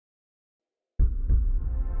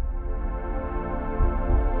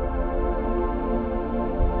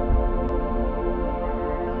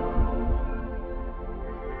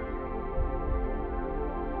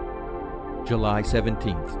July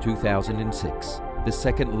 17, 2006, the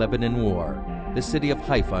Second Lebanon War. The city of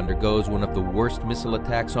Haifa undergoes one of the worst missile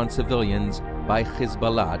attacks on civilians by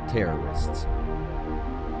Hezbollah terrorists.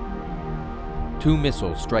 2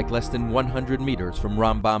 missiles strike less than 100 meters from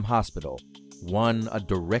Rambam Hospital, one a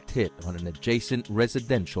direct hit on an adjacent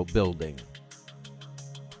residential building.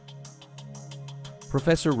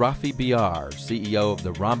 Professor Rafi Biar, CEO of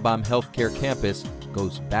the Rambam Healthcare Campus,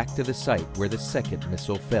 goes back to the site where the second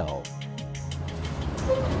missile fell.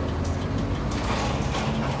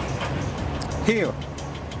 Here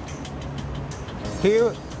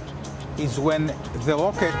is when the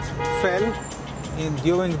rocket fell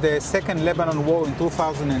during the Second Lebanon War in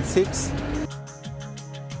 2006.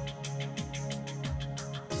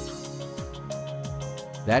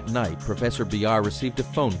 That night, Professor Biar received a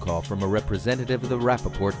phone call from a representative of the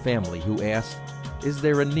Rappaport family who asked, "Is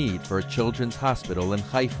there a need for a children's hospital in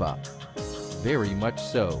Haifa?" "Very much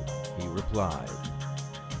so," he replied.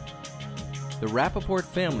 The Rappaport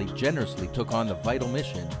family generously took on the vital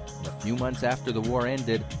mission, and a few months after the war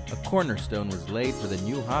ended, a cornerstone was laid for the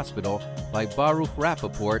new hospital by Baruch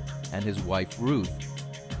Rappaport and his wife Ruth.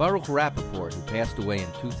 Baruch Rappaport, who passed away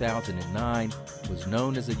in 2009, was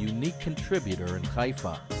known as a unique contributor in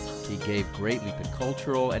Haifa. He gave greatly to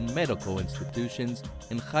cultural and medical institutions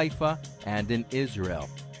in Haifa and in Israel.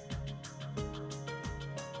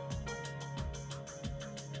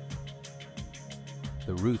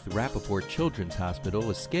 The Ruth Rappaport Children's Hospital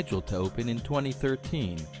is scheduled to open in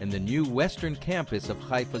 2013 in the new western campus of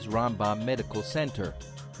Haifa's Rambam Medical Center.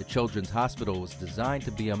 The Children's Hospital was designed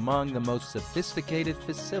to be among the most sophisticated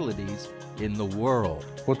facilities in the world.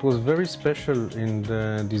 What was very special in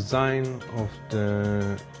the design of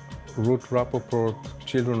the Ruth Rappaport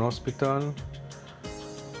Children's Hospital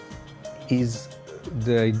is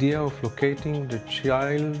the idea of locating the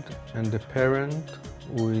child and the parent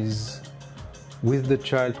who is with the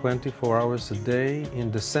child 24 hours a day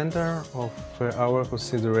in the center of our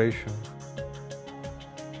consideration.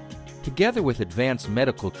 Together with advanced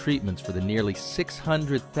medical treatments for the nearly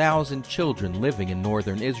 600,000 children living in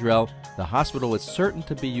northern Israel, the hospital is certain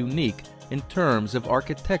to be unique in terms of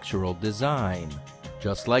architectural design.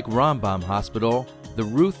 Just like Rambam Hospital, the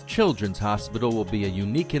Ruth Children's Hospital will be a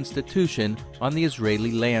unique institution on the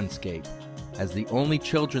Israeli landscape. As the only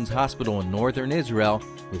children's hospital in northern Israel,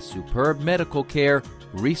 with superb medical care,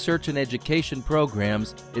 research and education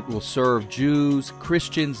programs, it will serve Jews,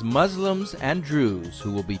 Christians, Muslims, and Druze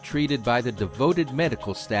who will be treated by the devoted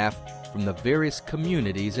medical staff from the various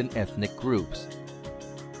communities and ethnic groups.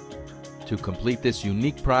 To complete this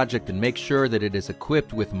unique project and make sure that it is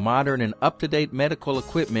equipped with modern and up-to-date medical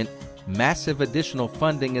equipment, massive additional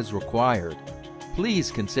funding is required.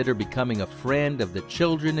 Please consider becoming a friend of the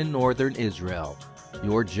children in northern Israel.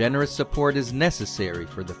 Your generous support is necessary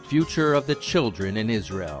for the future of the children in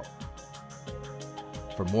Israel.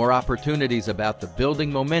 For more opportunities about the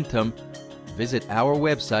building momentum, visit our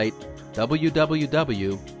website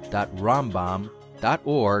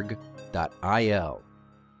www.rambam.org.il.